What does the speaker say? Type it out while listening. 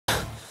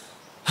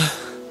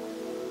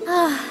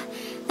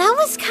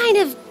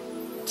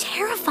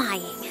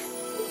dying.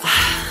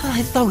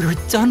 I thought we were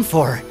done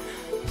for.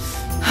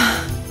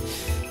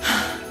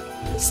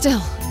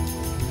 Still,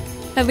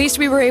 at least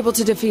we were able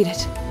to defeat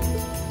it.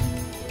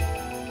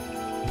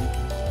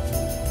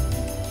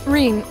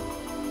 Reen,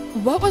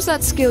 what was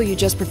that skill you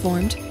just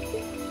performed?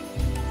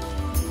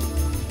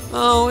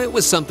 Oh, it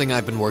was something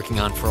I've been working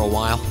on for a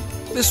while.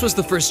 This was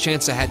the first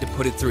chance I had to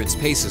put it through its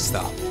paces,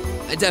 though.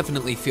 I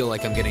definitely feel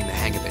like I'm getting the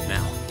hang of it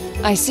now.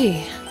 I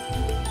see.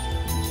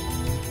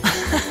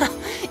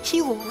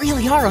 You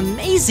really are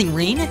amazing,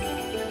 Reen.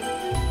 Yeah,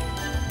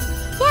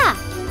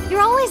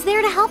 you're always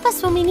there to help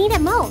us when we need it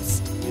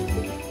most.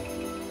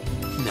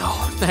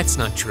 No, that's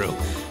not true.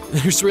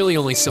 There's really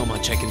only so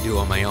much I can do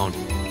on my own.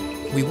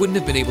 We wouldn't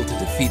have been able to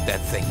defeat that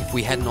thing if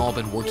we hadn't all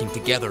been working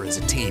together as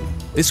a team.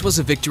 This was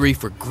a victory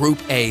for Group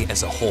A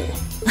as a whole.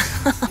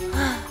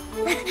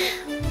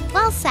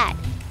 Well said.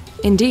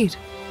 Indeed.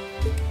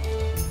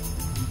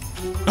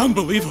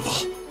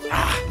 Unbelievable.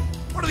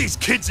 What are these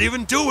kids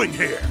even doing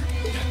here?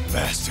 That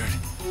bastard.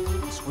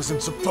 This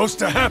wasn't supposed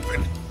to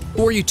happen.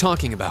 Who are you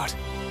talking about?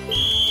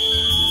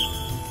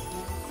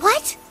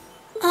 What?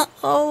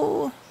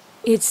 Uh-oh.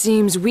 It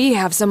seems we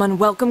have some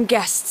unwelcome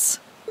guests.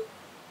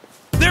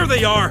 There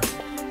they are!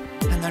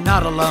 And they're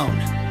not alone.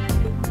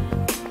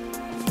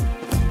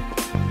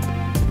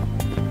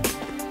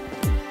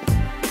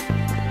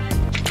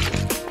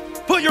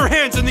 Put your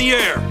hands in the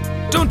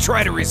air! Don't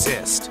try to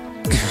resist.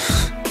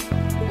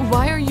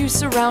 Why are you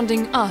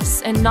surrounding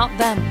us and not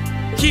them?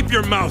 Keep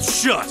your mouth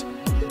shut!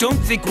 Don't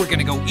think we're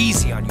gonna go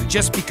easy on you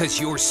just because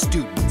you're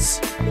students.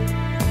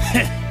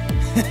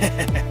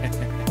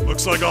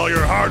 Looks like all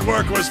your hard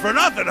work was for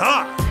nothing,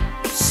 huh?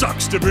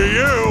 Sucks to be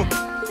you!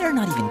 They're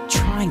not even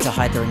trying to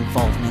hide their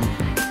involvement.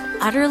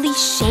 Utterly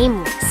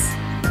shameless.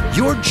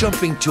 You're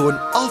jumping to an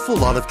awful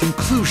lot of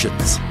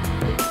conclusions.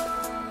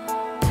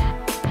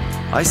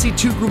 I see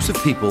two groups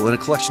of people and a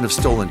collection of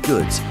stolen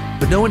goods,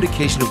 but no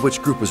indication of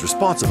which group was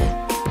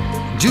responsible.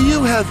 Do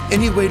you have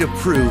any way to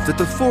prove that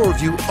the four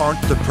of you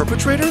aren't the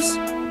perpetrators?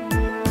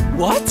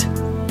 What?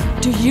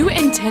 Do you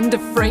intend to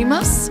frame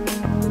us?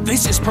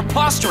 This is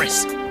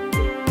preposterous!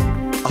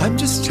 I'm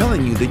just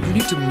telling you that you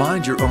need to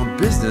mind your own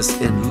business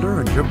and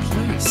learn your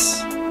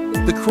place.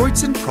 The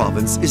Kreuzin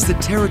province is the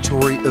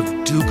territory of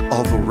Duke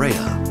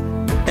Alvarea.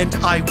 And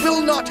I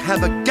will not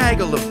have a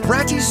gaggle of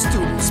bratty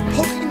students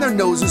poking their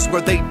noses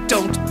where they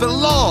don't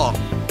belong.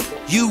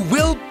 You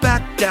will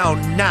back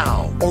down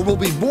now, or we'll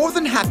be more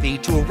than happy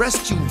to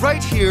arrest you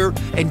right here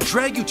and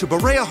drag you to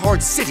Berea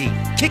Hard City,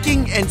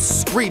 kicking and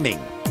screaming.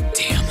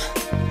 Damn.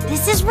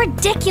 This is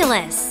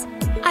ridiculous.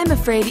 I'm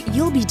afraid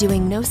you'll be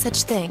doing no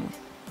such thing.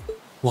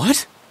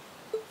 What?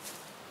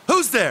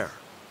 Who's there?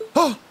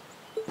 Oh!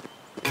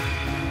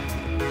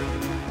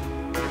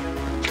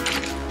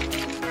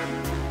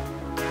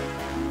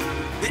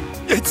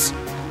 It's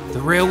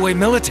the Railway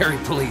Military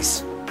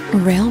Police.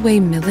 Railway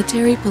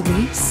Military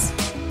Police?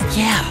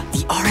 Yeah,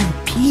 the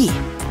RMP.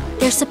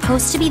 They're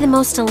supposed to be the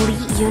most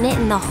elite unit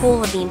in the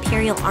whole of the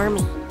Imperial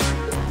Army.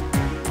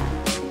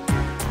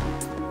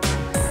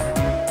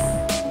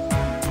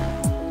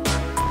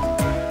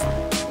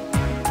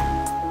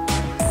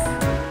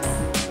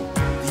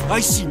 The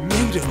Icy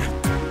Maiden.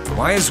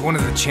 Why has one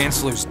of the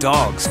Chancellor's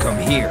dogs come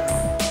here?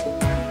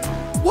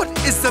 What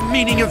is the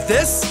meaning of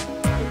this?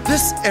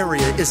 This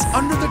area is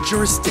under the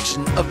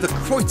jurisdiction of the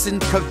Kreuzin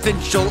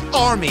Provincial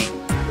Army.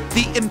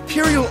 The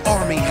Imperial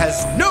Army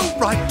has no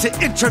right to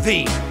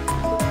intervene.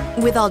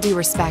 With all due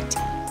respect,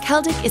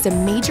 Keldic is a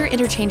major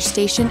interchange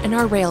station in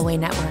our railway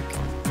network.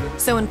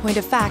 So in point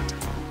of fact,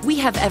 we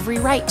have every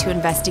right to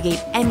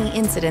investigate any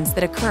incidents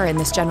that occur in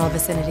this general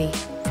vicinity,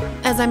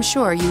 as I'm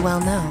sure you well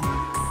know.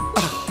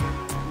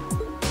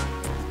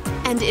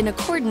 And in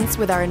accordance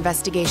with our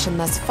investigation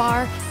thus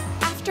far,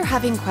 after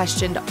having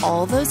questioned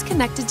all those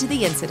connected to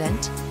the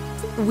incident,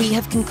 we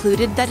have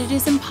concluded that it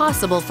is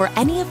impossible for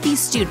any of these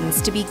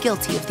students to be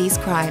guilty of these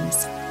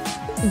crimes.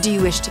 Do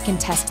you wish to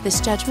contest this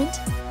judgment?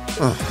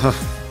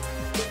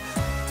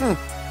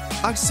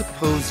 I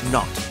suppose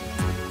not.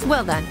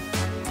 Well then,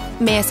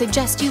 may I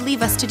suggest you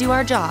leave us to do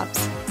our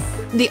jobs?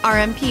 The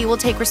RMP will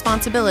take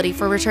responsibility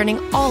for returning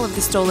all of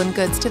the stolen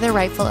goods to their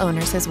rightful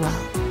owners as well.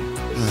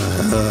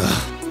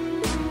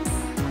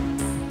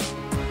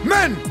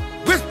 Men,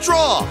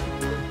 withdraw!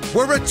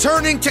 We're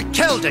returning to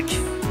Keldic.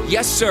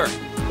 Yes, sir.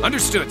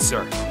 Understood,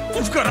 sir.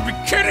 You've got to be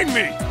kidding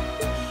me!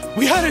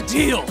 We had a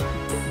deal!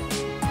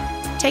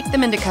 Take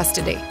them into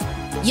custody.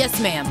 Yes,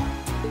 ma'am.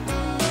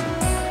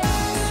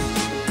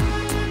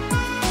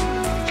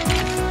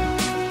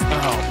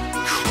 Oh,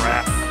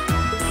 crap.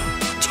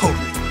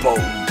 Totally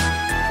boned.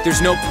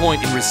 There's no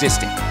point in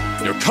resisting.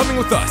 You're coming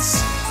with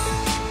us.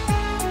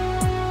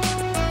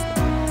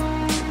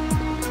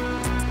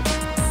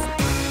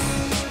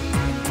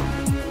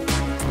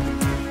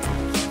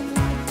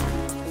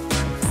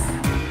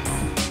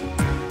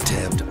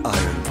 Damned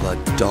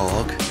Ironblood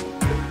dog.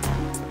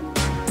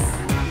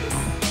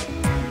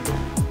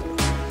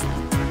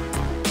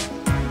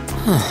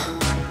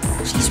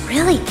 She's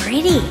really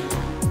pretty.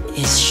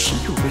 Is she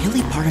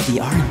really part of the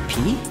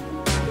RMP?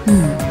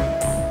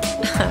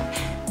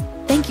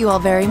 Thank you all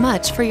very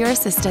much for your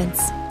assistance.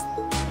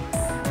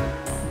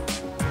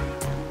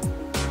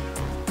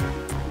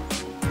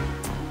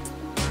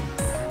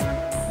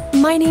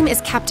 My name is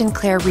Captain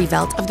Claire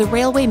Rieveldt of the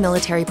Railway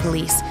Military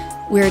Police.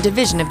 We're a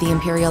division of the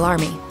Imperial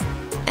Army.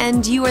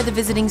 And you are the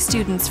visiting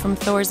students from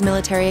Thor's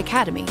Military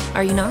Academy,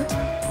 are you not?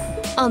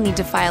 I'll need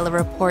to file a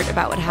report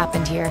about what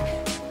happened here,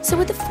 so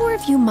would the four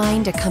of you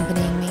mind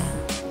accompanying me?